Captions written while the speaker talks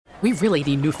We really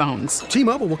need new phones.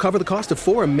 T-Mobile will cover the cost of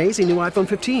 4 amazing new iPhone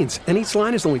 15s, and each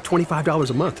line is only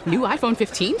 $25 a month. New iPhone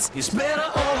 15s? It's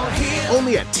better over here.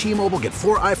 Only at T-Mobile, get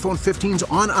 4 iPhone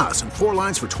 15s on us and 4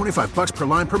 lines for $25 per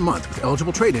line per month with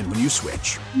eligible trade-in when you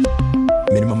switch.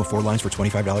 Minimum of 4 lines for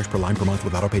 $25 per line per month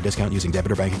with autopay discount using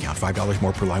debit or bank account. $5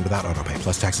 more per line without autopay,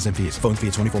 plus taxes and fees. Phone fee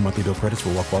at 24 monthly bill credits for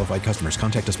well-qualified customers.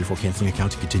 Contact us before canceling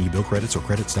account to continue bill credits or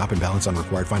credit stop and balance on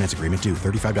required finance agreement due.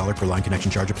 $35 per line connection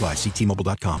charge applies. See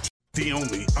T-Mobile.com. The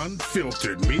only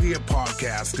unfiltered media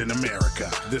podcast in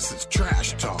America. This is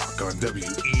Trash Talk on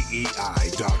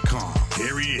WEEI.com.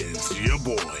 Here he is, your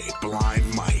boy,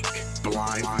 Blind Mike.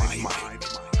 Blind Mike.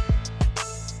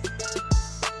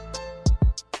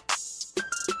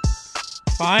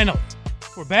 Finally,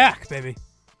 we're back, baby.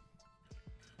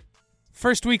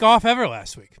 First week off ever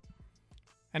last week,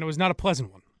 and it was not a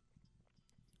pleasant one.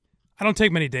 I don't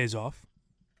take many days off,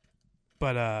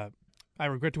 but I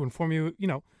regret to inform you, I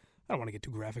don't want to get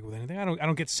too graphic with anything. I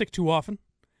don't get sick too often,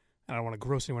 and I don't want to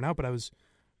gross anyone out, but I was,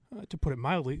 to put it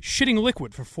mildly, shitting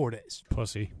liquid for 4 days.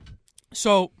 Pussy.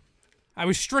 So I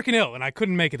was stricken ill, and I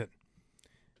couldn't make it in.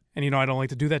 And, I don't like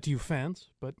to do that to you fans,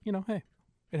 but, hey,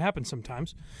 it happens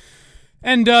sometimes.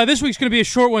 And this week's going to be a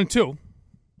short one, too,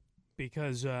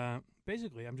 because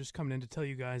basically I'm just coming in to tell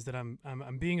you guys that I'm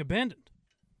being abandoned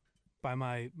by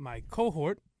my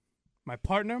cohort, my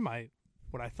partner,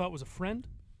 what I thought was a friend,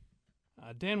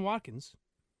 Dan Watkins,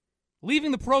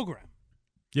 leaving the program.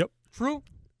 Yep. True?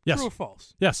 Yes. True or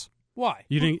false? Yes. Why?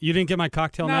 You didn't get my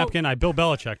cocktail napkin? I Bill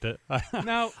Belichicked it.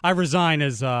 Now I resign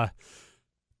as EP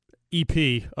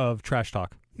of Trash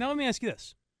Talk. Now let me ask you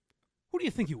this. Who do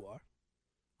you think you are?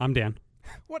 I'm Dan.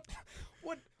 What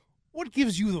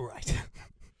gives you the right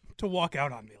to walk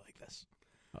out on me like this?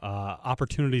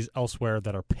 Opportunities elsewhere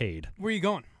that are paid. Where are you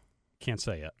going? Can't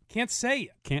say yet. Can't say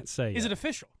yet. Can't say yet. Is it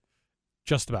official?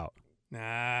 Just about. Nah,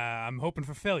 I'm hoping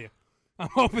for failure. I'm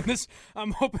hoping this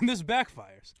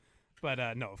backfires.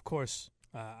 But no, of course,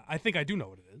 I think I do know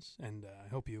what it is, and I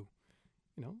hope you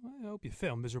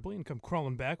fail miserably and come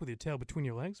crawling back with your tail between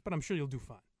your legs. But I'm sure you'll do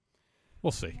fine.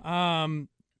 We'll see.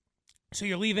 So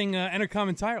you're leaving Entercom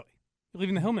entirely? You're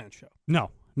leaving the Hillman show?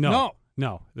 No.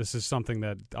 This is something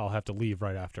that I'll have to leave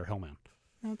right after Hillman.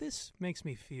 Now this makes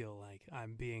me feel like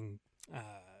I'm being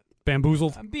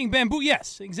bamboozled. I'm being bamboo.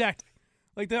 Yes, exactly.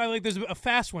 Like there's a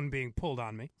fast one being pulled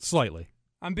on me. Slightly.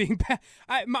 I'm being.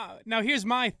 Now here's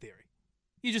my theory.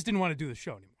 You just didn't want to do the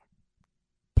show anymore.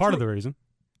 Part of the reason.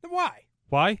 Then why?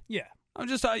 Why? Yeah. I'm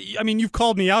just. You've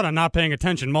called me out on not paying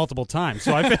attention multiple times,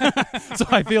 so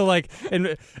I feel like,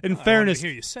 in fairness, I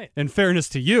hear you say it. In fairness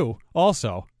to you,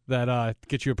 also that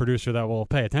get you a producer that will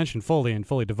pay attention fully and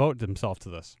fully devote themselves to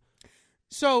this.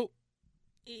 So,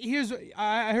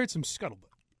 I heard some scuttlebutt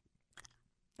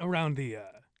around the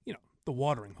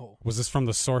watering hole. Was this from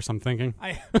the source I'm thinking?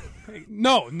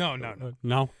 No.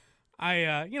 No. I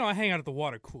hang out at the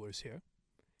water coolers here.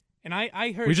 And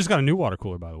I heard... We just got a new water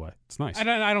cooler, by the way. It's nice.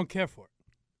 I don't care for it.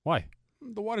 Why?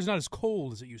 The water's not as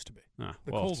cold as it used to be.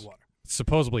 Cold water. It's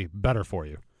supposedly better for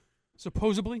you.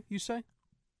 Supposedly, you say?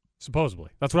 Supposedly.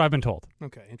 That's what I've been told.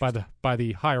 Okay. By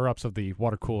the higher-ups of the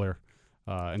water cooler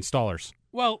installers.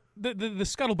 Well, the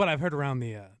scuttlebutt I've heard around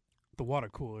the water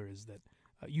cooler is that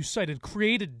you cited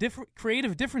creative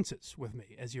differences with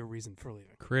me as your reason for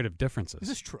leaving. Creative differences? Is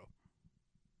this true?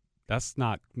 That's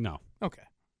not... No. Okay.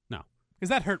 No. Because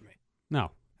that hurt me.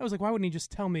 No. I was like, why wouldn't he just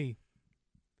tell me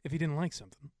if he didn't like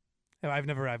something? I've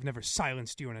never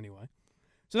silenced you in any way.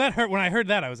 So that hurt. When I heard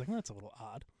that, I was like, that's a little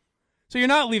odd. So you're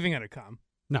not leaving Entercom.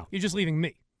 No. You're just leaving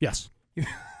me. Yes.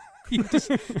 You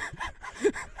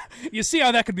see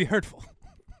how that could be hurtful.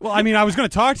 Well, I mean, I was going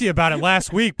to talk to you about it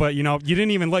last week, but, you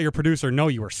didn't even let your producer know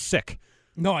you were sick.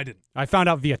 No, I didn't. I found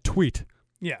out via tweet.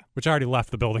 Yeah. Which I already left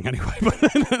the building anyway. But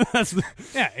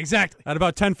yeah, exactly. At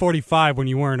about 10:45, when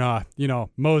you weren't,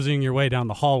 moseying your way down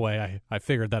the hallway, I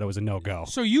figured that it was a no-go.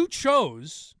 So you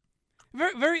chose,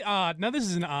 very, very odd. Now, this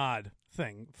is an odd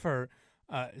thing for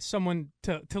someone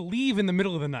to leave in the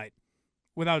middle of the night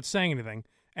without saying anything,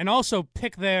 and also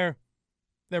pick their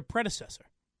predecessor.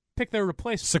 Pick their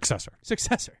replacement.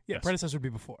 Successor. Yeah, yes. Predecessor would be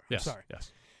before. Yes. Sorry.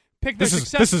 Yes. Pick their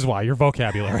successor. This is why, your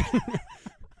vocabulary.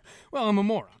 Well, I'm a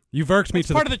moron. You've irked me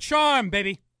to part of the charm,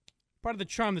 baby. Part of the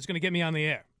charm that's going to get me on the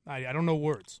air. I don't know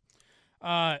words.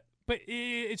 But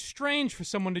it's strange for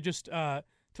someone to just to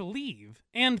leave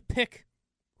and pick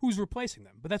who's replacing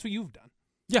them. But that's what you've done.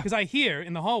 Yeah. Because I hear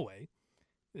in the hallway,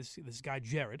 this guy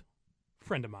Jared,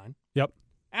 friend of mine. Yep.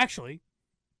 Actually,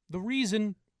 the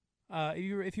reason,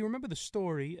 if you remember the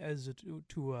story as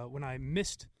to when I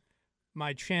missed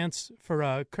my chance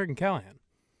for Kirk and Callahan,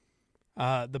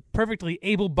 the perfectly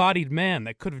able-bodied man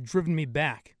that could have driven me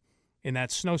back in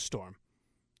that snowstorm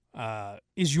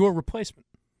is your replacement.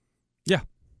 Yeah.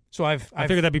 So I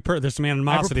figured that'd be there's some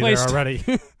animosity there already.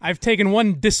 I've taken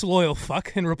one disloyal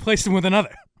fuck and replaced him with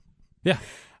another. Yeah.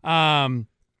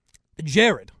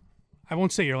 Jared. I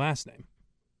won't say your last name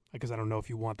because I don't know if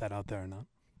you want that out there or not.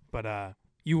 But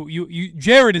you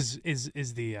Jared is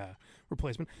the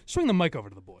replacement. Swing the mic over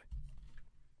to the boy.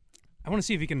 I want to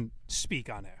see if he can speak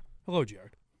on air. Hello,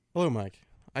 Jared. Hello, Mike.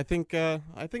 I think I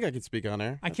can speak on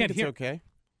air. I can't think hear. It's okay.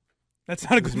 That's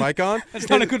not a good mic on. That's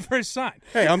not a good first sign.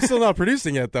 Hey, I'm still not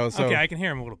producing it though. So okay, I can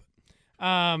hear him a little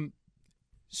bit.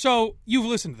 So you've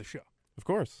listened to the show. Of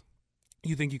course.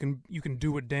 You think you can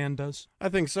do what Dan does? I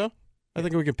think so. I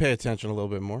think we can pay attention a little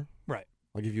bit more. Right.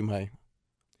 I'll give you my.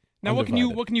 Now, what can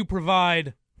you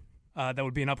provide that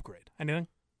would be an upgrade? Anything?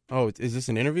 Oh, is this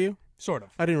an interview? Sort of.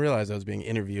 I didn't realize I was being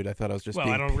interviewed. I thought I was just. Well,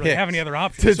 being I don't really have any other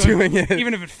options. To so doing it.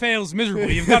 Even if it fails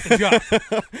miserably, you've got the job.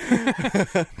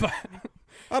 But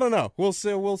I don't know. We'll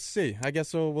see. We'll see. I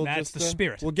guess we'll that's just. the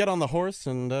spirit. We'll get on the horse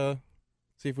and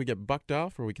see if we get bucked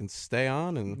off, or we can stay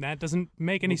on. And that doesn't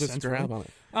make any sense. Just grab on it.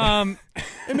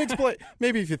 It makes play.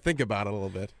 Maybe if you think about it a little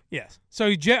bit. Yes.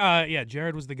 So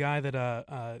Jared was the guy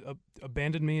that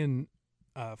abandoned me in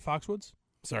Foxwoods.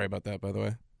 Sorry about that, by the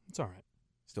way. It's all right.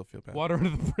 Still feel bad. Water under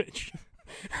the bridge.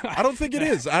 I don't think it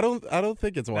is. I don't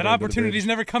think it's water. That opportunity's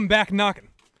never come back knocking.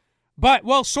 But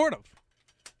sort of.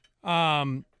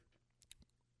 I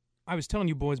was telling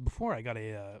you boys before I got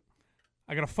a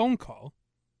phone call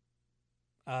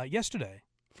yesterday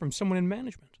from someone in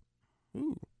management.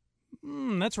 Ooh.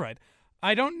 That's right.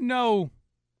 I don't know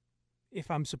if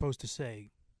I'm supposed to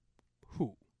say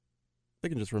who. They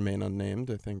can just remain unnamed.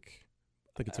 I think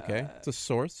it's okay. It's a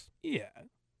source. Yeah.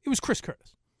 It was Chris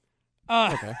Curtis.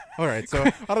 Okay. All right. So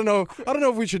I don't know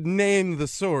if we should name the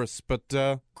source, but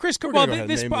Chris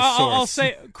Curtis. Well, I'll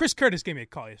say Chris Curtis gave me a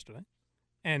call yesterday,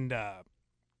 and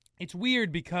it's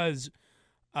weird because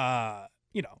I've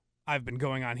been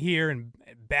going on here and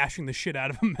bashing the shit out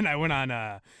of him, and I went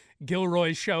on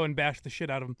Gilroy's show and bashed the shit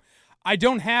out of him. I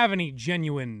don't have any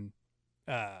genuine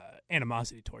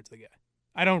animosity towards the guy.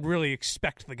 I don't really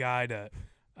expect the guy to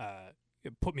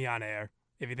put me on air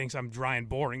if he thinks I'm dry and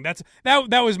boring. That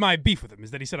was my beef with him, is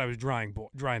that he said I was dry and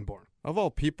boring. Of all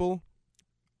people,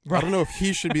 right. I don't know if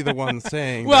he should be the one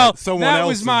saying well, that someone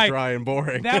else is dry and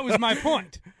boring. That was my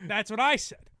point. That's what I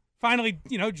said. Finally,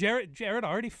 Jared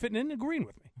already fitting in and agreeing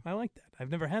with me. I like that.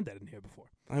 I've never had that in here before.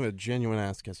 I'm a genuine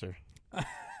ass kisser.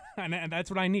 and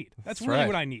that's what I need. That's really right.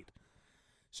 what I need.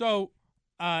 So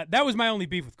that was my only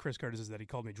beef with Chris Curtis, is that he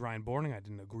called me dry and boring. I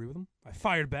didn't agree with him. I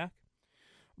fired back.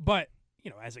 But,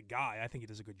 as a guy, I think he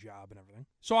does a good job and everything.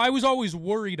 So I was always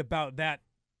worried about that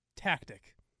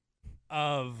tactic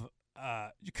of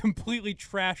completely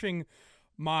trashing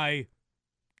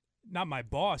not my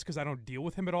boss, because I don't deal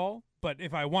with him at all, but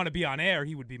if I want to be on air,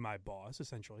 he would be my boss,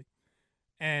 essentially.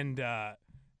 And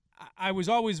I was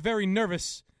always very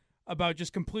nervous about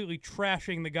just completely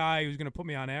trashing the guy who's going to put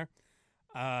me on air.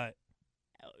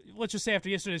 Let's just say after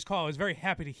yesterday's call, I was very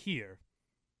happy to hear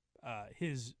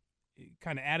his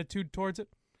kind of attitude towards it.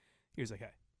 He was like,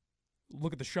 hey,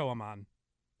 look at the show I'm on.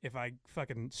 If I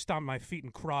fucking stomped my feet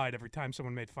and cried every time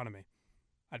someone made fun of me,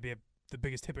 I'd be the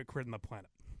biggest hypocrite on the planet.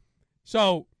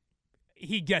 So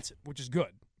he gets it, which is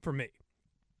good for me.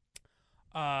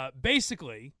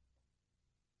 Basically,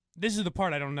 this is the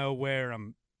part I don't know where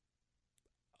I'm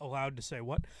allowed to say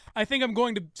what. I think I'm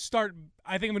going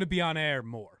to be on air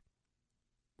more.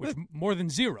 Which more than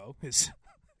zero is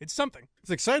it's something.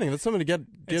 It's exciting. That's something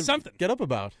to get up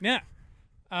about. Yeah.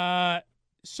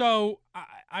 So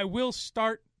I will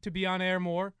start to be on air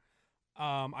more.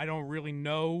 I don't really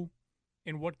know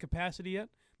in what capacity yet,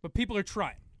 but people are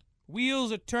trying.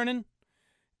 Wheels are turning,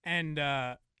 and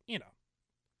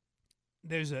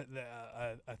there's a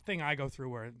thing I go through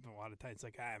where a lot of times it's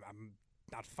like I'm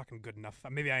not fucking good enough.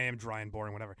 Maybe I am dry and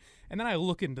boring, whatever. And then I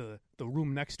look into the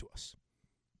room next to us,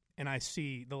 and I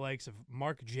see the likes of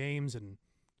Mark James and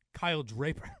Kyle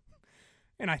Draper,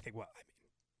 and I think, well,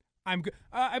 I'm good.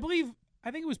 I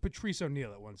think it was Patrice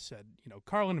O'Neill that once said,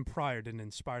 Carlin and Pryor didn't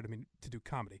inspire me to do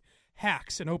comedy.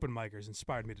 Hacks and open micers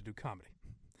inspired me to do comedy.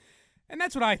 And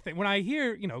that's what I think. When I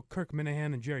hear, Kirk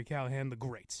Minahan and Jerry Callahan, the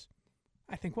greats,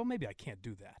 I think, well, maybe I can't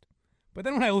do that. But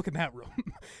then when I look in that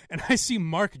room and I see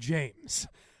Mark James,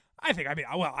 I think,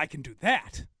 well, I can do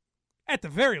that. At the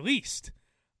very least,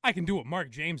 I can do what Mark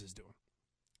James is doing.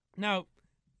 Now,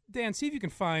 Dan, see if you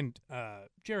can find,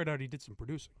 Jared already did some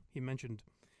producing. He mentioned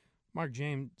Mark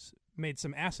James made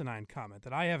some asinine comment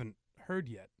that I haven't heard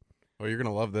yet. Oh, you're going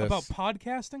to love this. About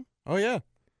podcasting? Oh, yeah.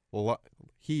 Well,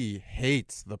 he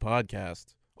hates the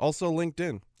podcast. Also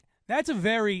LinkedIn. That's a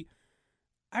very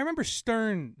I remember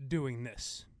Stern doing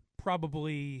this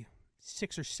probably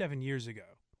 6 or 7 years ago.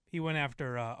 He went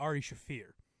after Ari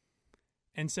Shaffir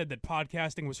and said that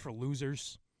podcasting was for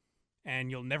losers,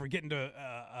 and you'll never get into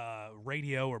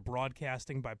radio or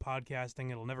broadcasting by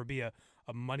podcasting. It'll never be a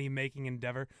money-making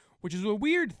endeavor, which is a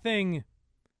weird thing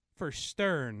for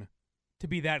Stern to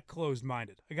be that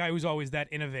closed-minded, a guy who's always that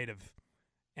innovative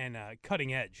and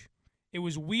cutting edge. It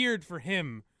was weird for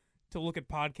him to look at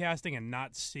podcasting and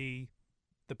not see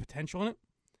the potential in it,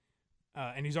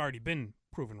 and he's already been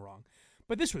proven wrong.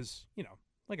 But this was,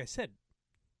 like I said,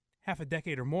 half a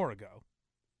decade or more ago.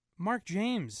 Mark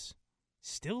James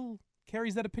still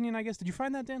carries that opinion, I guess. Did you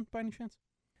find that, Dan, by any chance?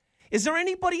 Is there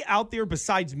anybody out there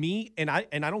besides me, and I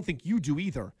don't think you do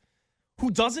either,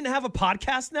 who doesn't have a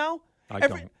podcast now? I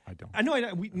don't. I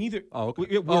know. We neither. Oh,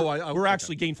 okay. We're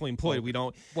actually gainfully employed. We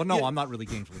don't. Well, no, I'm not really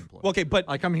gainfully employed. Okay, but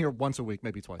I come here once a week,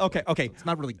 maybe twice. Okay. So it's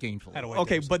not really gainfully.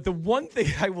 Okay, but the one thing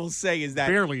I will say is that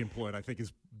barely employed, I think,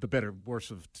 is the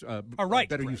worse of all right,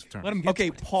 better use of terms. Let him get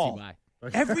okay, Paul.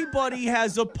 Everybody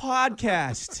has a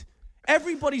podcast.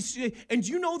 Everybody's, and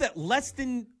do you know that less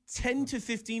than 10 to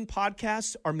 15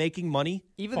 podcasts are making money?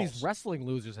 Even these wrestling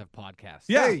losers have podcasts.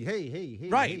 Yeah. Hey.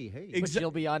 Right. Hey. Which you'll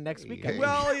be on next week.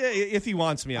 Well, if he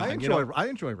wants me on. I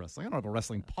enjoy wrestling. I don't have a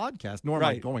wrestling podcast, nor am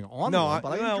I going on one,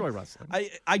 but I enjoy wrestling.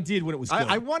 I did when it was good.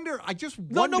 I just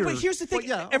wonder. No, but here's the thing.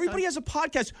 Everybody has a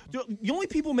podcast. The only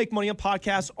people who make money on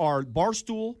podcasts are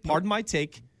Barstool, Pardon My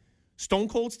Take, Stone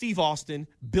Cold Steve Austin,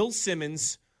 Bill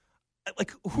Simmons.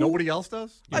 Like who? Nobody else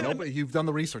does. You've done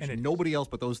the research. Nobody else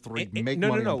but those three make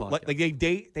money. No. On like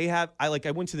they have. I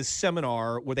went to this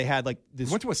seminar where they had like this.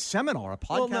 You went to a seminar, a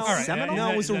podcast seminar.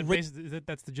 No, it was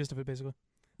that's the gist of it, basically.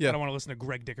 Yeah. I don't want to listen to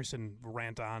Greg Dickerson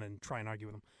rant on and try and argue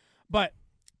with him, but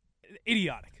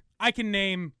idiotic. I can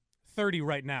name 30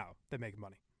 right now that make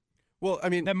money. Well, I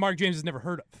mean, that Mark James has never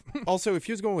heard of. Also, if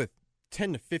he was going with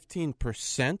 10 to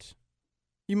 15%,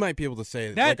 you might be able to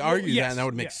say that, argue yes, that, and that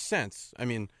would make sense. I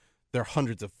mean, there are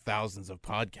hundreds of thousands of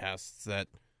podcasts that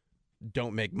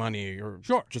don't make money or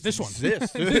just this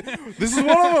exist. One. This is one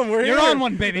of them. You're here. On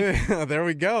one, baby. There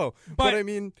we go. But I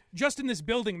mean, just in this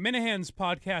building, Minahan's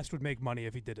podcast would make money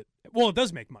if he did it. Well, it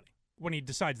does make money when he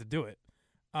decides to do it.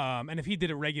 And if he did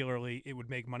it regularly, it would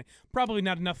make money. Probably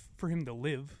not enough for him to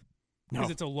live because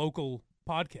it's a local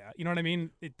podcast. You know what I mean?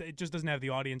 It just doesn't have the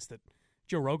audience that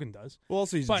Joe Rogan does. Well,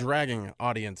 also he's dragging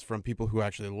audience from people who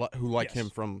actually who like him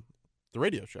from the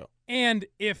radio show. And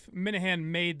if Minahan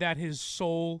made that his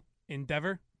sole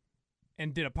endeavor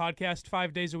and did a podcast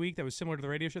 5 days a week that was similar to the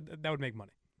radio show, that would make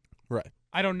money. Right.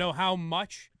 I don't know how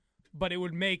much, but it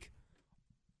would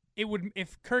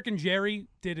if Kirk and Jerry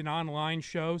did an online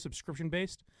show, subscription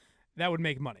based, that would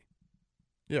make money.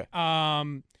 Yeah.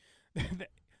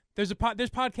 There's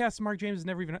podcasts Mark James has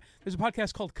never even. There's a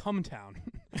podcast called Come Town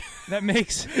that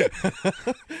makes.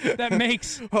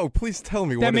 Oh, please tell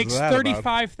me what is that makes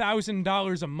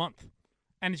 $35,000 a month,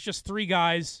 and it's just three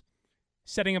guys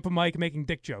setting up a mic making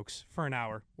dick jokes for an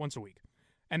hour once a week,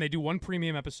 and they do one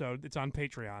premium episode. It's on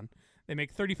Patreon. They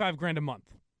make $35,000 a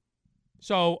month,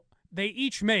 so they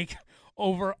each make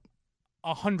over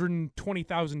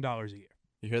 $120,000 a year.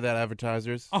 You hear that,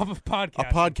 advertisers? Off of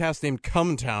podcast. A podcast named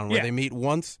Come Town, where they meet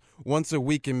once a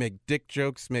week and make dick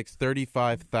jokes, makes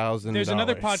 $35,000. There's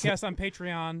another podcast on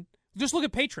Patreon. Just look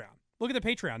at Patreon. Look at the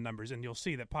Patreon numbers, and you'll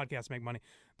see that podcasts make money.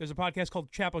 There's a podcast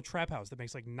called Chapo Trap House that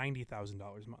makes like $90,000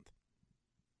 a month.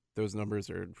 Those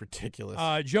numbers are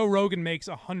ridiculous. Joe Rogan makes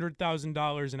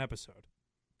 $100,000 an episode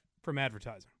from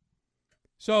advertising.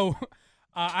 So,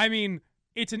 I mean,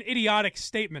 it's an idiotic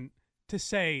statement to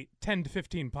say 10 to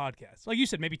 15 podcasts. Like you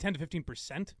said, maybe 10 to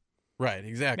 15%. Right,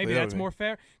 exactly. Maybe that's more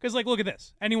fair. Because, like, look at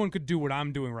this. Anyone could do what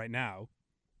I'm doing right now.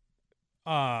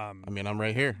 I mean, I'm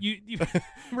right here.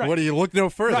 Right. What do you look no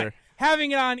further? Right.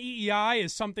 Having it on EEI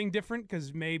is something different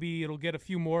because maybe it'll get a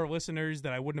few more listeners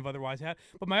that I wouldn't have otherwise had.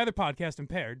 But my other podcast,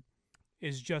 Impaired,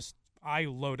 is just I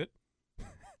load it.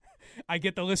 I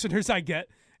get the listeners I get,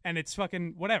 and it's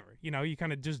fucking whatever. You know, you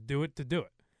kind of just do it to do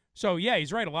it. So, yeah,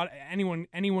 he's right.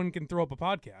 Anyone can throw up a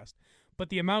podcast. But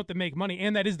the amount that make money,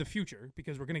 and that is the future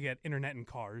because we're going to get internet in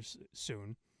cars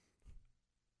soon,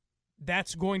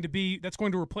 that's going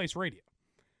to replace radio.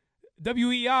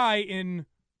 WEI in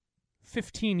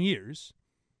 15 years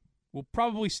will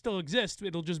probably still exist.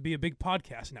 It'll just be a big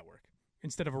podcast network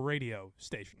instead of a radio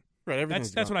station. Right.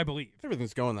 That's what I believe.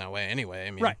 Everything's going that way anyway.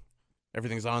 I mean, right.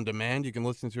 Everything's on demand. You can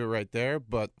listen to it right there,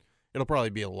 but it'll probably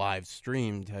be a live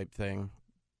stream type thing.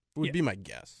 Would be my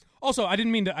guess. Also, I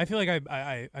didn't mean to. I feel like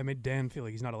I made Dan feel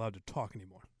like he's not allowed to talk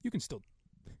anymore. You can still.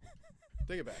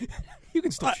 Take it back. You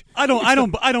can still. I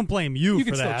don't blame you You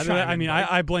for can still that. chime I in, mean,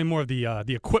 Mike. I blame more of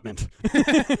the equipment.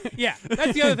 Yeah,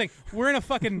 that's the other thing. We're in a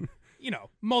fucking,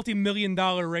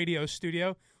 multi-million-dollar radio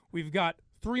studio. We've got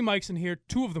 3 mics in here.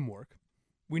 2 of them work.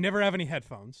 We never have any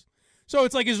headphones. So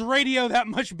it's like, is radio that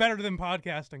much better than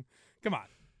podcasting? Come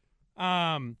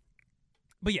on.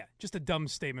 But yeah, just a dumb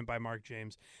statement by Mark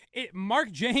James.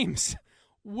 Mark James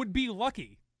would be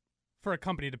lucky for a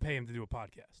company to pay him to do a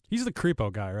podcast. He's the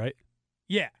creepo guy, right?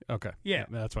 Yeah. Okay. Yeah.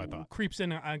 That's what I thought. Creeps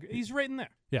in. He's right in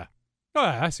there. Yeah. Oh,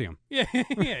 yeah, I see him. Yeah.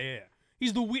 Yeah.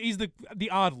 He's the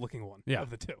odd looking one of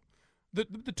the two.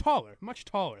 The taller, much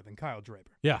taller than Kyle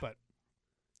Draper. Yeah. But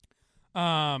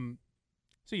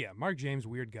so yeah, Mark James,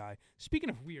 weird guy. Speaking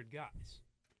of weird guys,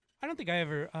 I don't think I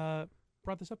ever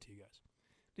brought this up to you guys.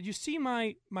 Did you see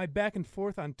my back and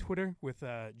forth on Twitter with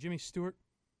Jimmy Stewart?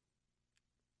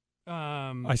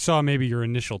 I saw maybe your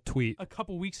initial tweet a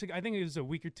couple weeks ago. I think it was a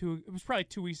week or two. It was probably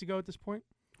 2 weeks ago at this point.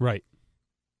 Right.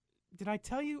 Did I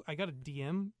tell you I got a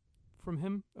DM from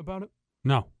him about it?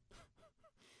 No.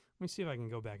 Let me see if I can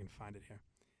go back and find it here.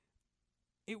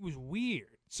 It was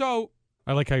weird. So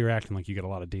I like how you're acting like you get a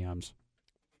lot of DMs.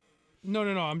 No.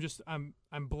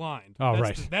 I'm blind. Oh,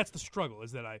 that's right. That's the struggle.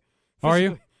 Is that I Are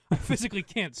you? I physically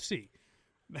can't see.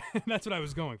 That's what I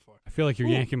was going for. I feel like you're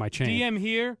yanking my chain. DM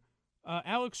here.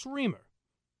 Alex Reamer.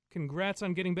 Congrats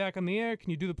on getting back on the air. Can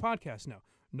you do the podcast now?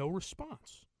 No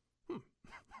response.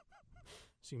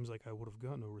 Seems like I would have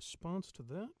gotten a response to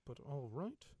that, but all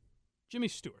right. Jimmy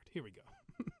Stewart. Here we go.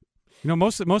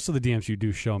 Most of the DMs you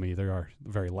do show me, there are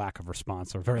very lack of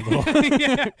response or very little.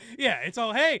 yeah. It's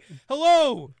all, hey,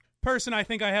 hello, person I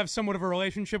think I have somewhat of a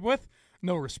relationship with.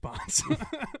 No response.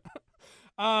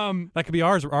 That could be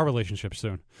our relationship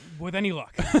soon. With any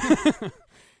luck.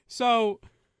 So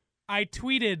I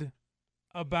tweeted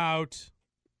about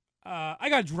I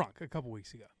got drunk a couple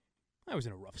weeks ago. I was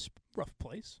in a rough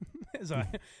place, as I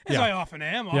often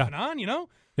am, off and on,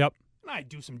 Yep. And I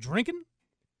do some drinking,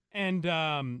 and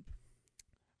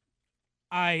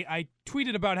I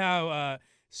tweeted about how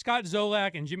Scott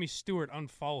Zolak and Jimmy Stewart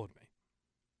unfollowed me,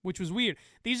 which was weird.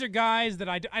 These are guys that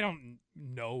I don't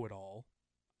know at all.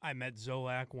 I met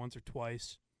Zolak once or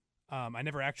twice. I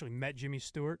never actually met Jimmy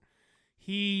Stewart.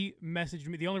 He messaged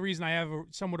me. The only reason I have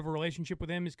somewhat of a relationship with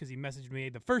him is because he messaged me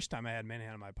the first time I had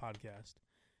Manhattan on my podcast.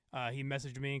 He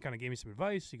messaged me and kind of gave me some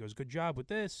advice. He goes, good job with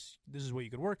this. This is what you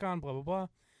could work on, blah, blah, blah.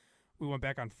 We went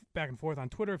back and forth on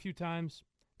Twitter a few times.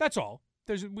 That's all.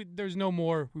 There's no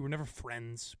more. We were never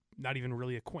friends, not even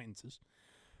really acquaintances.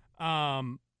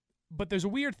 But there's a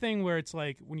weird thing where it's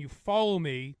like when you follow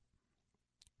me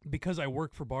because I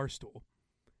work for Barstool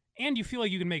and you feel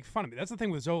like you can make fun of me. That's the thing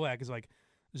with Zolak is like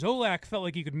Zolak felt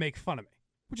like he could make fun of me,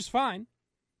 which is fine.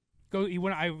 He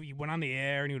went on the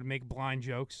air and he would make blind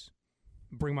jokes,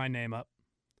 bring my name up.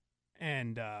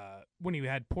 And when he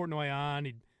had Portnoy on,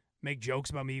 he'd make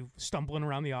jokes about me stumbling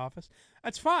around the office.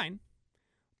 That's fine.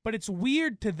 But it's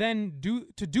weird to then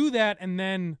do that and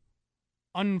then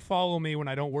unfollow me when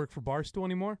I don't work for Barstool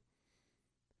anymore.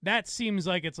 That seems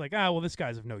like it's like, well, this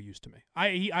guy's of no use to me.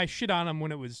 I shit on him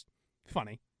when it was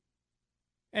funny.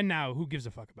 And now who gives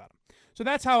a fuck about him? So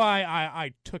that's how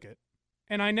I took it.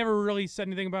 And I never really said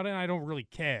anything about it, and I don't really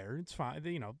care. It's fine.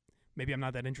 Maybe I'm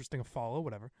not that interesting a follow,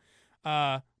 whatever.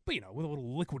 But, with a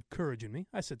little liquid courage in me,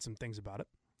 I said some things about it.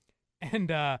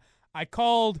 And I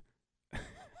called...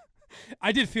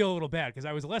 I did feel a little bad because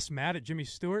I was less mad at Jimmy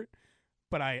Stewart,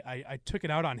 but I took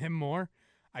it out on him more.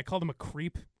 I called him a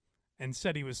creep and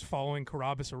said he was following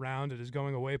Carabas around at his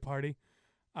going away party.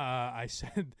 I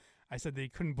said that he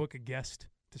couldn't book a guest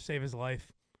to save his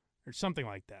life or something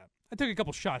like that. I took a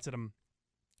couple shots at him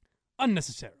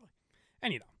unnecessarily.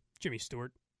 And, Jimmy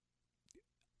Stewart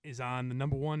is on the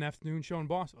 #1 afternoon show in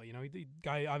Boston. The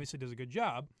guy obviously does a good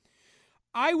job.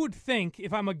 I would think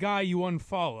if I'm a guy you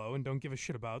unfollow and don't give a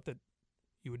shit about, that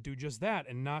you would do just that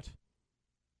and not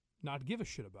give a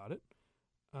shit about it.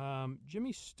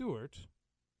 Jimmy Stewart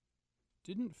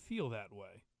didn't feel that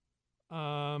way.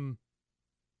 Dan,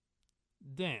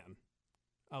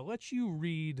 I'll let you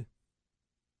read.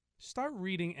 Start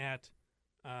reading at.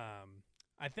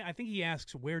 I think he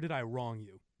asks, "Where did I wrong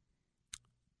you?"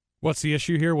 What's the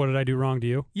issue here? What did I do wrong to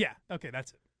you? Yeah. Okay,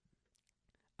 that's it.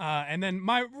 And then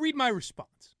read my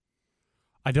response.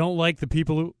 I don't like the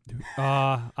people who.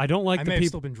 I don't like I the may people. have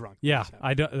still been drunk. Yeah,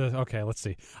 I don't. Okay, let's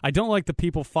see. I don't like the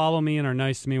people follow me and are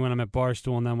nice to me when I'm at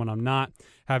Barstool, and then when I'm not,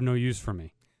 have no use for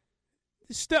me.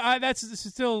 That's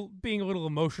still being a little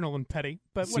emotional and petty,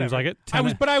 but whatever. Seems like it.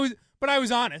 But I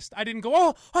was honest. I didn't go,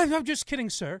 "Oh, I'm just kidding,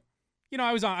 sir."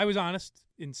 I was honest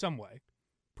in some way,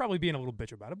 probably being a little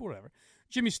bitch about it, but whatever.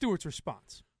 Jimmy Stewart's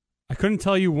response. I couldn't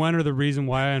tell you when or the reason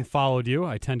why I unfollowed you.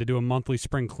 I tend to do a monthly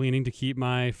spring cleaning to keep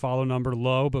my follow number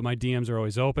low, but my DMs are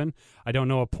always open. I don't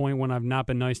know a point when I've not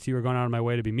been nice to you or gone out of my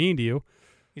way to be mean to you.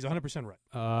 He's 100% right.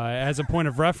 As a point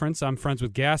of reference, I'm friends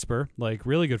with Gasper, like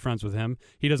really good friends with him.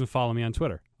 He doesn't follow me on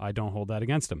Twitter. I don't hold that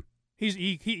against him.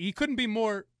 He couldn't be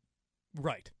more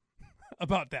right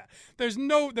about that. There was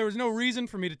no reason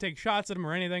for me to take shots at him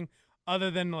or anything other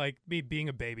than like me being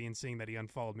a baby and seeing that he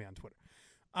unfollowed me on Twitter.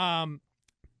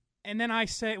 And then I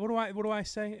say, what do I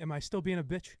say? Am I still being a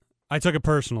bitch? I took it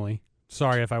personally.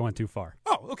 Sorry if I went too far.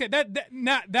 Oh, okay.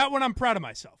 That one I'm proud of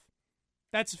myself.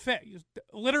 That's fair.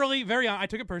 Literally, I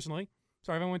took it personally.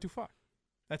 Sorry if I went too far.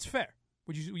 That's fair.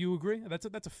 Would you agree?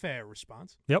 That's a fair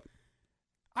response. Yep.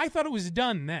 I thought it was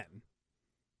done then.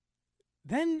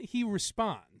 Then he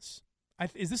responds.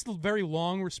 Is this the very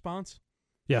long response?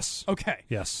 Yes. Okay.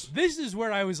 Yes. This is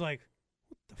where I was like,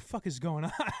 what the fuck is going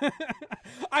on?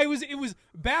 It was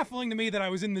baffling to me that I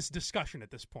was in this discussion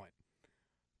at this point.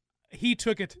 He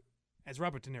took it, as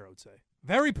Robert De Niro would say,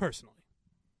 very personally.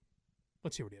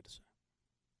 Let's hear what he had to say.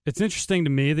 It's interesting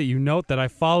to me that you note that I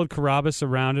followed Carabas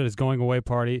around at his going-away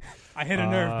party. I hit a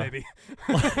nerve, baby.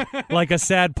 Like a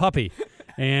sad puppy.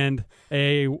 And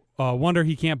a wonder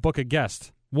he can't book a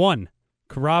guest. 1,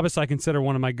 Carabas I consider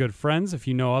one of my good friends. If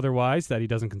you know otherwise, that he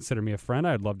doesn't consider me a friend,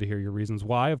 I'd love to hear your reasons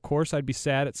why. Of course, I'd be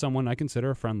sad at someone I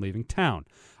consider a friend leaving town.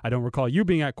 I don't recall you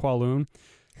being at Kowloon,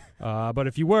 but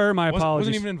if you were, my apologies.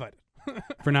 Wasn't even invited.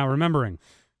 For not remembering.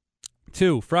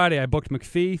 2, Friday, I booked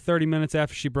McPhee 30 minutes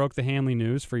after she broke the Hanley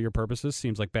news. For your purposes,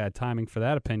 seems like bad timing for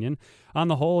that opinion. On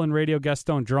the whole, and radio guests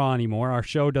don't draw anymore. Our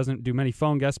show doesn't do many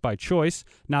phone guests by choice,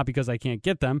 not because I can't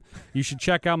get them. You should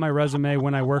check out my resume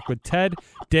when I work with Ted,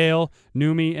 Dale,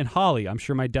 Numi, and Holly. I'm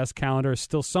sure my desk calendar is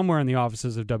still somewhere in the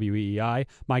offices of WEEI.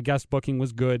 My guest booking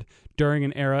was good during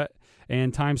an era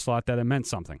and time slot that it meant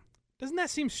something. Doesn't that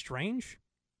seem strange?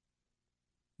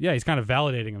 Yeah, he's kind of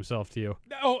validating himself to you.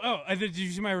 Did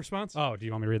you see my response? Oh, do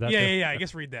you want me to read that? Yeah. I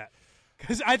guess read that.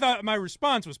 Because I thought my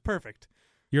response was perfect.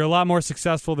 You're a lot more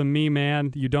successful than me,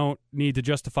 man. You don't need to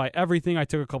justify everything. I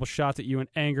took a couple shots at you in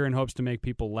anger in hopes to make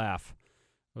people laugh.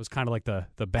 It was kind of like the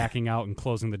backing out and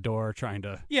closing the door, trying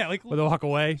to walk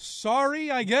away. Sorry,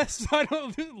 I guess.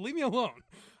 Leave me alone.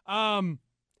 That's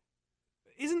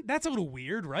a little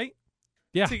weird, right?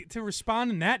 Yeah. To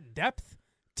respond in that depth.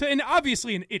 And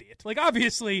obviously an idiot. Like,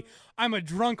 obviously, I'm a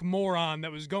drunk moron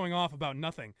that was going off about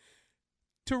nothing.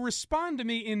 To respond to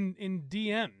me in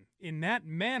DM in that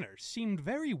manner seemed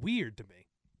very weird to me.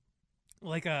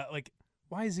 Like,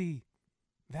 why is he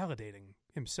validating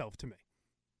himself to me?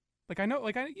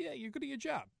 You're good at your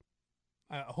job.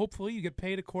 Hopefully you get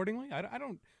paid accordingly. I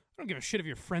don't give a shit if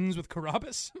you're friends with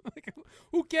Carabas. Like,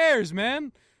 who cares,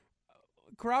 man?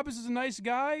 Carabas is a nice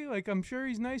guy. Like, I'm sure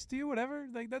he's nice to you, whatever.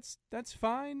 Like, that's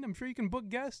fine. I'm sure you can book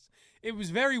guests. It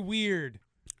was very weird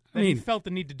that he felt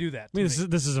the need to do that. This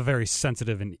is a very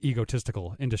sensitive and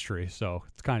egotistical industry, so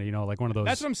it's kind of, like one of those.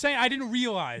 That's what I'm saying. I didn't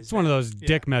realize. It's one of those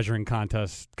dick measuring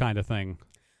contest kind of thing.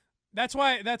 That's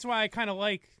why I kind of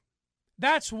like.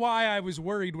 That's why I was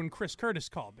worried when Chris Curtis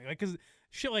called me, like, because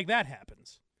shit like that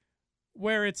happens,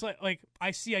 where it's like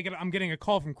I'm getting a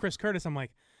call from Chris Curtis. I'm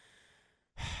like.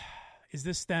 Is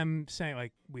this them saying,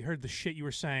 like, we heard the shit you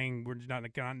were saying, we're going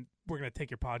to take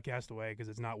your podcast away because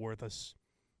it's not worth us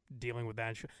dealing with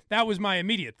that shit? That was my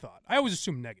immediate thought. I always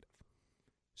assume negative.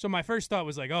 So my first thought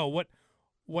was like, oh,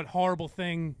 what horrible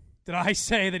thing did I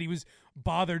say that he was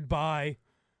bothered by?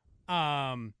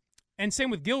 And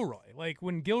same with Gilroy. Like,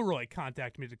 when Gilroy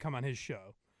contacted me to come on his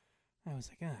show, I was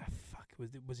like, fuck.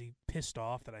 Was he pissed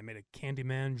off that I made a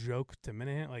Candyman joke to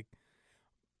Minahan? Like,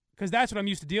 because that's what I'm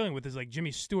used to dealing with is like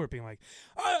Jimmy Stewart being like,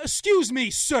 excuse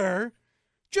me, sir.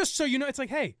 Just so you know, it's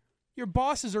like, hey, your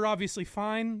bosses are obviously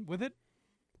fine with it.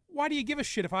 Why do you give a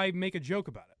shit if I make a joke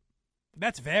about it?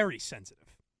 That's very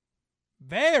sensitive.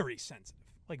 Very sensitive.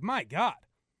 Like, my God.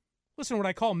 Listen to what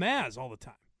I call Maz all the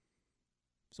time.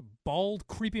 It's a bald,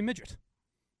 creepy midget.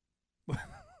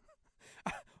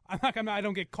 I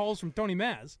don't get calls from Tony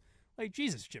Maz. Like,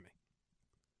 Jesus, Jimmy.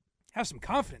 Have some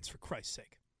confidence, for Christ's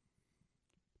sake.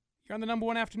 You're on the number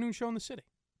one afternoon show in the city.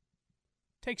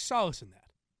 Take solace in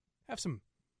that. Have some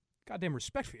goddamn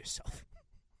respect for yourself.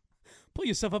 Pull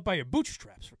yourself up by your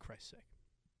bootstraps, for Christ's sake.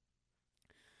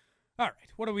 All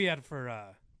right, what are we at for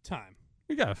time?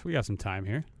 We got some time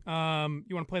here.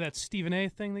 You want to play that Stephen A.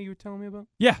 thing that you were telling me about?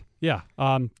 Yeah.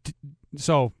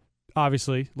 So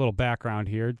obviously, a little background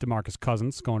here. DeMarcus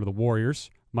Cousins going to the Warriors.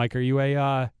 Mike, are you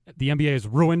the NBA is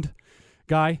ruined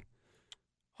guy?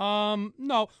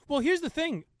 No. Well, here's the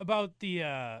thing about the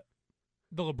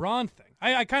LeBron thing.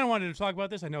 I kind of wanted to talk about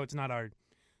this. I know it's not our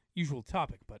usual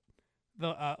topic, but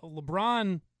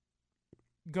LeBron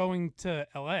going to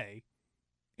L.A.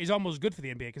 is almost good for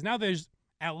the NBA because now there's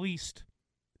at least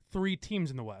 3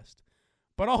 teams in the West.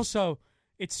 But also,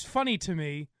 it's funny to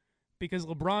me because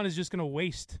LeBron is just going to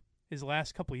waste his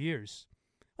last couple of years.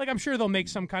 Like, I'm sure they'll make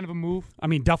some kind of a move. I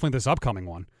mean, definitely this upcoming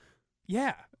one.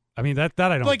 Yeah. I mean, that I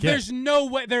don't like, get. There's no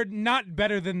way. They're not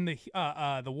better than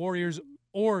the Warriors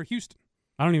or Houston.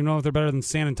 I don't even know if they're better than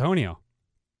San Antonio.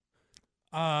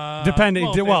 Depending.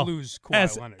 Well, if they lose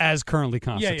Kawhi Leonard. As currently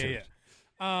constituted.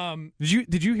 Yeah.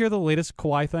 Did you hear the latest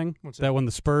Kawhi thing? What's that when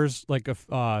the Spurs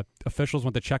officials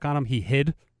went to check on him, he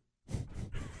hid.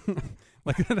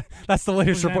 Like that's the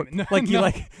latest report. No, like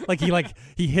no.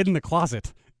 he hid in the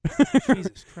closet.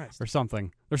 Jesus Christ. Or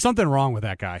something. There's something wrong with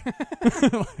that guy.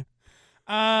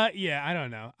 Yeah, I don't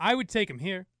know. I would take him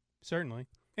here, certainly.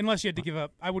 Unless you had to give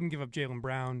up. I wouldn't give up Jaylen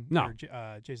Brown or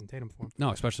Jason Tatum for him.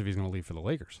 No, especially if he's going to leave for the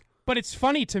Lakers. But it's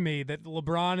funny to me that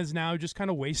LeBron is now just kind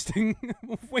of wasting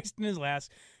his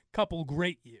last couple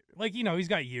great years. Like, he's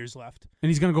got years left.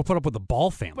 And he's going to go put up with the Ball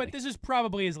family. But this is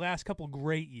probably his last couple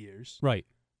great years. Right.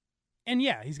 And,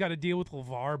 yeah, he's got to deal with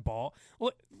LeVar Ball.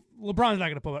 Well, LeBron's not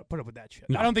going to put up with that shit.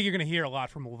 No. I don't think you're going to hear a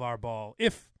lot from LeVar Ball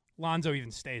if Lonzo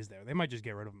even stays there. They might just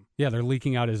get rid of him. Yeah, they're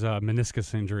leaking out his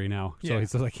meniscus injury now, so Yeah. he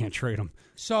says I can't trade him.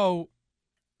 So,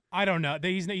 I don't know.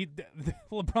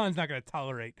 LeBron's not going to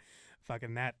tolerate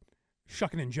fucking that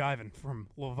shucking and jiving from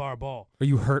LeVar Ball. Are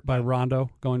you hurt by Rondo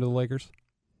going to the Lakers?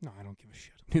 No, I don't give a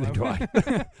shit. Neither do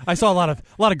I. I saw a lot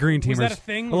of green teamers. Was that a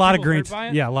thing? A lot of People green. hurt by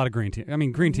it? Yeah, a lot of green team. I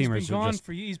mean, green teamers He's been are gone just.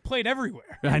 for years. He's played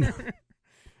everywhere. I know.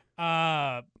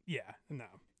 Yeah, no,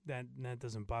 that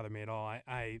doesn't bother me at all.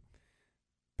 I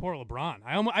poor LeBron.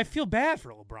 I feel bad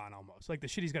for LeBron almost. Like the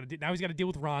shit he's got to do. Now he's got to deal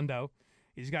with Rondo.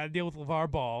 He's got to deal with LeVar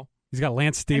Ball. He's got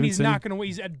Lance Stevenson. And he's not going to win.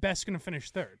 He's at best going to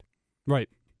finish third. Right.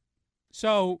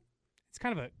 So it's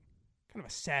kind of a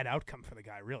sad outcome for the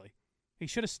guy. Really, he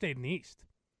should have stayed in the East.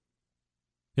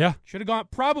 Yeah. Should have gone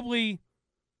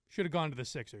to the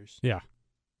Sixers. Yeah.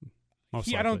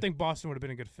 I don't think Boston would have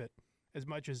been a good fit as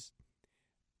much as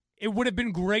it would have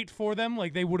been great for them.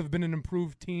 Like they would have been an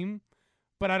improved team,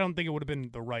 but I don't think it would have been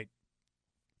the right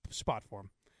spot for him.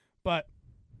 But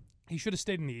he should have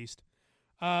stayed in the East.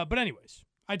 But anyways,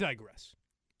 I digress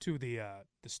to the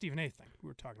Stephen A. thing we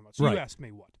were talking about. So right. You asked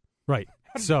me what? Right.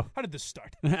 How did this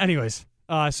start? Anyways.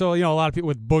 So, a lot of people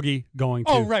with Boogie going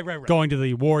to going to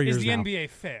the Warriors Is the now. NBA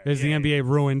fair? Is the NBA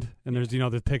ruined? And there's,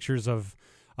 the pictures of,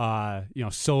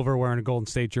 Silver wearing a Golden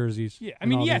State jerseys. Yeah, I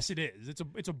mean, yes, it is.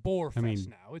 It's a bore fest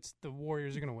now. It's the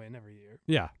Warriors are going to win every year.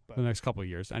 Yeah, for the next couple of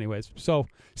years. Anyways, so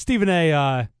Stephen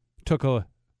A. Took a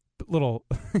little.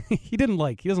 He doesn't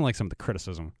like some of the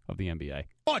criticism of the NBA.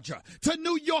 Georgia to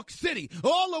New York City,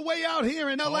 all the way out here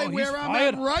in L.A. where I'm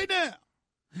at right now.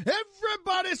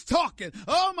 Everybody's talking.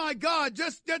 Oh my God!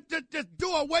 Just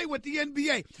do away with the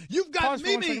NBA. You've got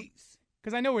memes.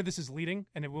 Because I know where this is leading,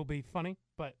 and it will be funny.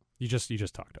 But you just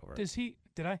talked over it.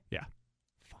 Did I? Yeah.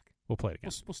 Fuck. We'll play it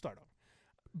again. We'll start over.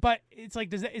 But it's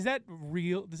like, is that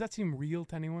real? Does that seem real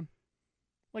to anyone?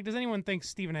 Like, does anyone think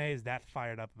Stephen A. is that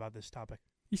fired up about this topic?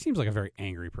 He seems like a very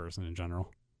angry person in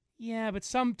general. Yeah, but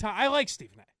sometimes I like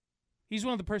Stephen A. He's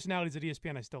one of the personalities at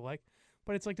ESPN I still like.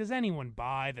 But it's like, does anyone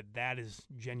buy that is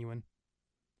genuine?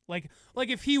 Like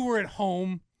if he were at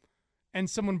home and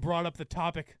someone brought up the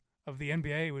topic of the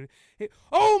NBA,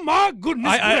 oh my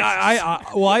goodness!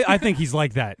 I think he's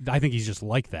like that. I think he's just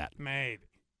like that. Maybe.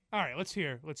 All right, let's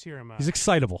hear him. He's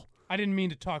excitable. I didn't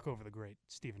mean to talk over the great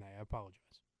Stephen A. I apologize.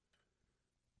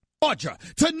 Georgia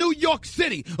to New York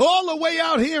City, all the way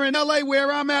out here in L.A.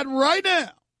 where I'm at right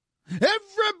now.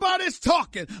 Everybody's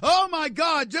talking. Oh my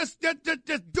God! Just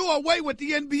do away with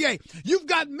the NBA. You've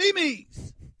got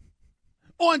memes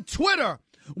on Twitter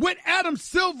with Adam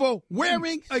Silver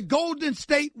wearing a Golden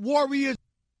State Warriors.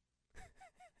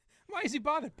 Why is he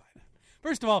bothered by that?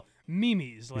 First of all,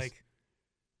 memes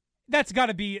that's got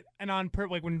to be an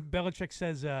like when Belichick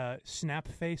says snap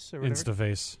face or whatever.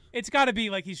 Insta-face. It's got to be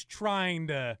like he's trying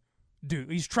to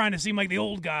seem like the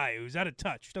old guy who's out of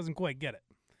touch, doesn't quite get it.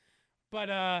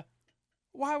 But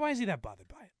why is he that bothered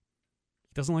by it?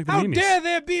 He doesn't like the memes. How dare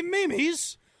there be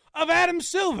memes of Adam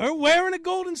Silver wearing a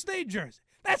Golden State jersey?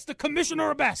 That's the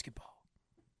commissioner of basketball.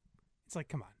 It's like,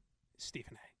 come on,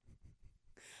 Stephen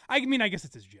A. I mean, I guess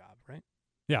it's his job, right?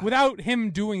 Yeah. Without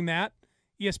him doing that,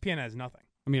 ESPN has nothing.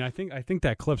 I mean, I think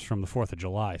that clip's from the 4th of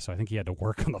July, so I think he had to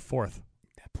work on the 4th.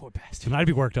 That poor bastard. And I'd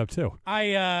be worked up too.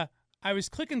 I was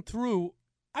clicking through.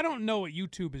 I don't know what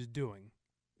YouTube is doing.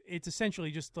 It's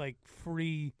essentially just like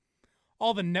free.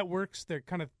 All the networks, they're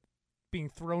kind of being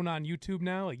thrown on YouTube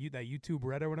now, like that YouTube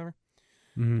Red or whatever.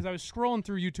 Because I was scrolling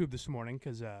through YouTube this morning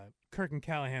because Kirk and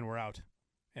Callahan were out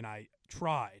and I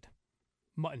tried.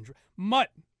 Mutt,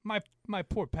 my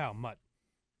poor pal Mutt.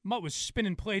 Mutt was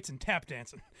spinning plates and tap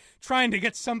dancing, trying to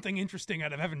get something interesting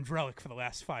out of Evan Drellick for the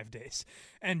last 5 days.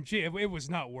 And, gee, it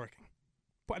was not working.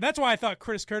 But that's why I thought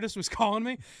Chris Curtis was calling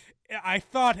me. I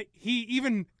thought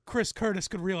even Chris Curtis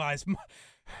could realize,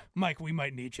 Mike, we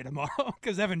might need you tomorrow,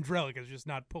 because Evan Drellick is just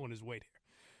not pulling his weight here.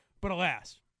 But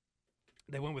alas,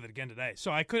 they went with it again today.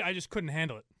 So I just couldn't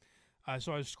handle it.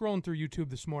 So I was scrolling through YouTube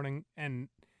this morning, and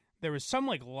there was some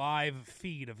live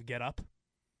feed of Get Up.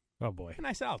 Oh, boy. And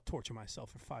I said, I'll torture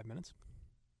myself for 5 minutes.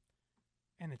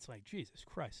 And it's like, Jesus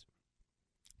Christ.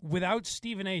 Without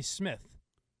Stephen A. Smith,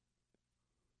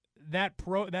 that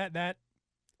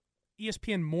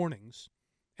ESPN mornings,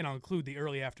 and I'll include the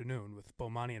early afternoon with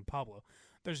Bomani and Pablo,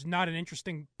 there's not an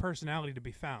interesting personality to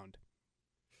be found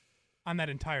on that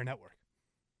entire network.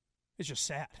 It's just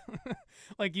sad.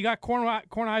 You got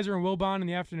Kornheiser and Wilbon in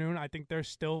the afternoon. I think they're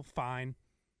still fine.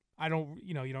 I don't,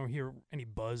 you don't hear any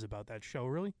buzz about that show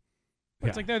really.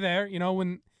 But it's they're there,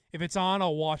 if it's on,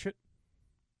 I'll watch it.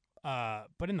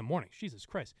 But in the morning, Jesus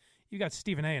Christ, you got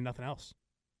Stephen A. and nothing else.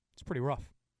 It's pretty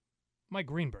rough. Mike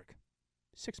Greenberg,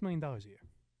 $6 million a year.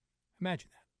 Imagine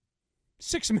that.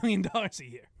 $6 million a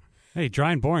year. Hey,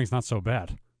 dry and boring's not so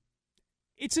bad.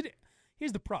 Here's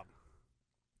the problem.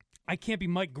 I can't be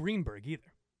Mike Greenberg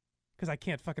either, because I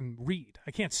can't fucking read.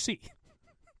 I can't see.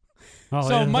 Oh,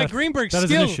 so yeah, Mike Greenberg's skill.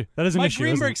 That is an issue. That is an Mike issue,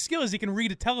 Greenberg's skill is he can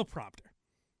read a teleprompter.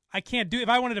 I can't do. If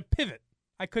I wanted to pivot,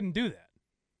 I couldn't do that.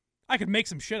 I could make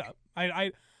some shit up.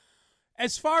 I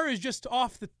as far as just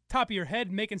off the top of your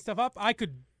head making stuff up, I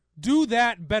could do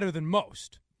that better than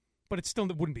most, but it still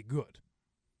wouldn't be good.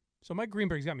 So Mike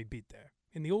Greenberg's got me beat there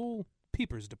in the old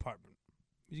peepers department.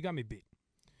 He's got me beat.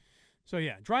 So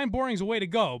yeah, dry and boring's a way to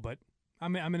go, but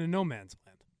I'm in a no man's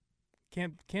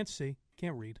land. Can't see,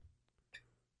 can't read.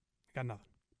 I got nothing.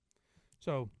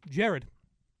 So Jared,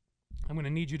 I'm going to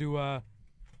need you to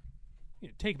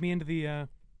take me into the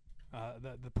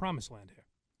promised land here.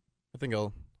 I think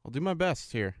I'll do my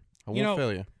best here. I won't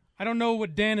fail you. I don't know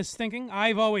what Dan is thinking.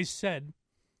 I've always said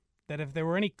that if there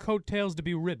were any coattails to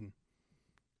be ridden,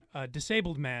 a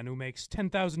disabled man who makes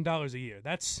 $10,000 a year,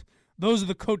 those are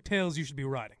the coattails you should be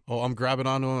riding. Oh, I'm grabbing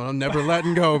onto him. I'm never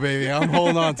letting go, baby. I'm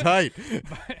holding on tight.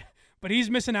 But he's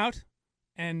missing out,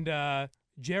 and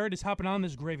Jared is hopping on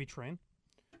this gravy train,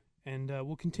 and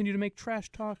we'll continue to make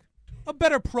Trash Talk a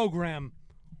better program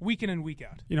week in and week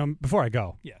out. Before I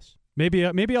go, yes, maybe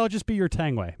I'll just be your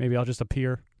Tangway. Maybe I'll just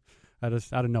appear out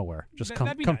of nowhere. Just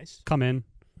that'd be nice. Come in.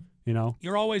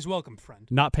 You're always welcome, friend.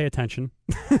 Not pay attention.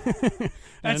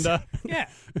 And yeah,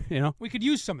 we could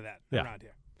use some of that around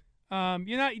here.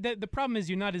 You're not. The problem is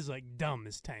you're not as dumb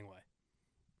as Tangway.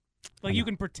 You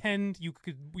can pretend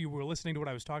you were listening to what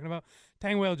I was talking about.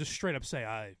 Tangway will just straight up say,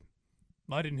 I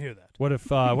didn't hear that. What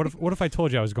if I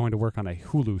told you I was going to work on a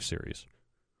Hulu series?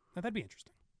 Now, that'd be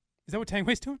interesting. Is that what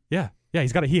Tangway's doing? Yeah.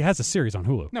 He has a series on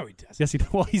Hulu. No, he doesn't. Yes, he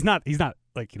does. Well, he's not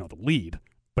the lead,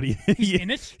 but he's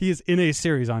in it. He is in a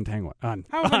series on Tangway on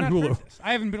How have I not Hulu. heard this?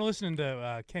 I haven't been listening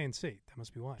to KNC. That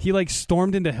must be why. He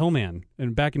stormed into Hillman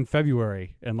back in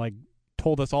February and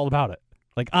told us all about it.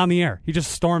 On the air. He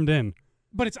just stormed in.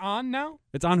 But it's on now?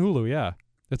 It's on Hulu, yeah.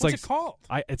 It's What's it called?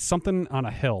 It's something on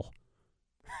a hill.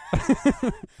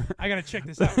 I gotta check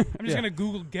this out. I'm just gonna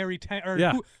Google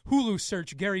Hulu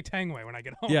search Gary Tangway when I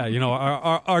get home. Yeah,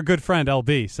 our good friend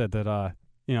LB said that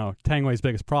Tangway's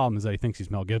biggest problem is that he thinks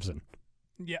he's Mel Gibson.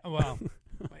 Yeah, well,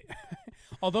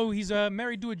 although he's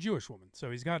married to a Jewish woman,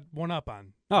 so he's got one up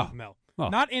on Mel. Oh.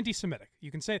 Not anti-Semitic.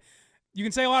 You can say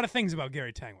a lot of things about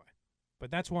Gary Tangway,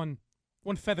 but that's one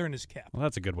feather in his cap. Well,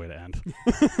 that's a good way to end.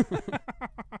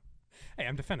 Hey,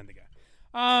 I'm defending the guy.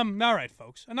 All right,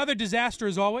 folks. Another disaster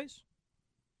as always.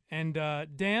 And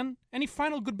Dan, any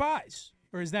final goodbyes,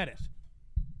 or is that it?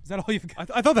 Is that all you've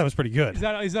got? I thought that was pretty good. Is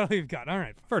that all you've got? All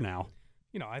right. For now.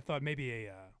 I thought maybe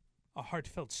a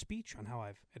heartfelt speech on how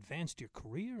I've advanced your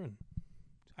career and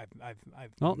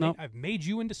I've made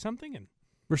you into something, and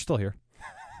we're still here.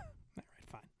 All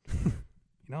right, fine.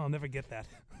 I'll never get that.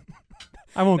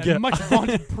 I won't get much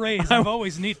vaunted praise. I've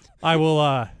always needed. I will.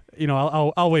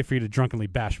 I'll wait for you to drunkenly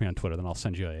bash me on Twitter, then I'll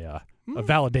send you a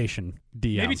validation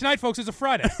DM. Maybe tonight, folks, is a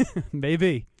Friday.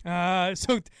 Maybe.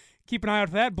 So keep an eye out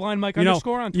for that. Blind Mike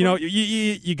underscore on Twitter.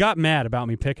 You got mad about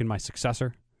me picking my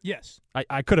successor. Yes.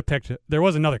 I could have picked. There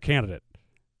was another candidate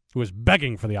who was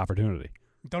begging for the opportunity.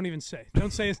 Don't even say.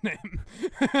 Don't say his name.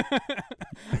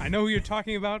 I know who you're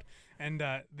talking about, and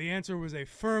the answer was a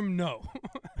firm no.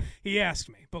 He asked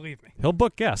me. Believe me. He'll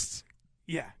book guests.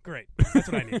 Yeah, great. That's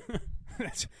what I need.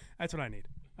 That's what I need.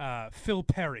 Phil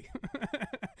Perry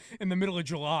in the middle of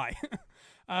July.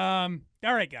 All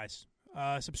right, guys.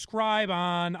 Subscribe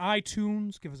on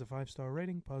iTunes. Give us a 5-star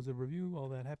rating, positive review, all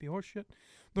that happy horse shit.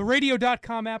 The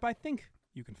radio.com app, I think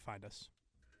you can find us.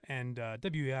 And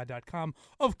WEI.com,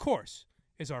 of course,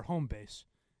 is our home base.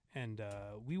 And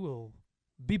we will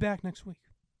be back next week.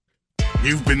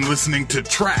 You've been listening to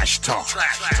Trash Talk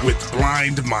with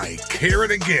Blind Mike. Hear it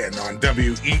again on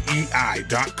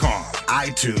WEEI.com,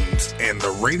 iTunes, and the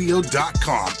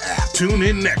radio.com app. Tune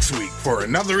in next week for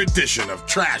another edition of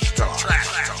Trash Talk,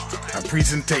 a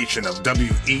presentation of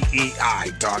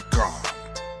WEEI.com.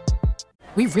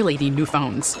 We really need new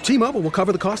phones. T-Mobile will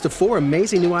cover the cost of 4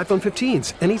 amazing new iPhone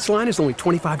 15s, and each line is only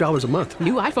 $25 a month.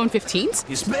 New iPhone 15s?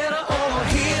 It's better over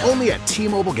here. Only at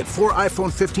T-Mobile, get 4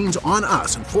 iPhone 15s on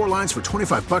us and 4 lines for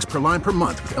 $25 per line per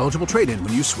month with eligible trade-in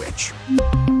when you switch.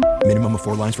 Minimum of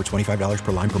 4 lines for $25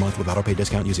 per line per month with autopay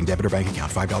discount using debit or bank account.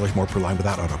 $5 more per line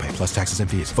without autopay, plus taxes and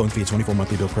fees. Phone fee at 24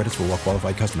 monthly bill credits for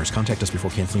well-qualified customers. Contact us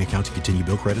before canceling account to continue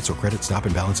bill credits or credit stop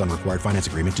and balance on required finance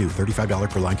agreement due. $35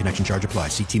 per line connection charge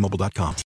applies. See T-Mobile.com.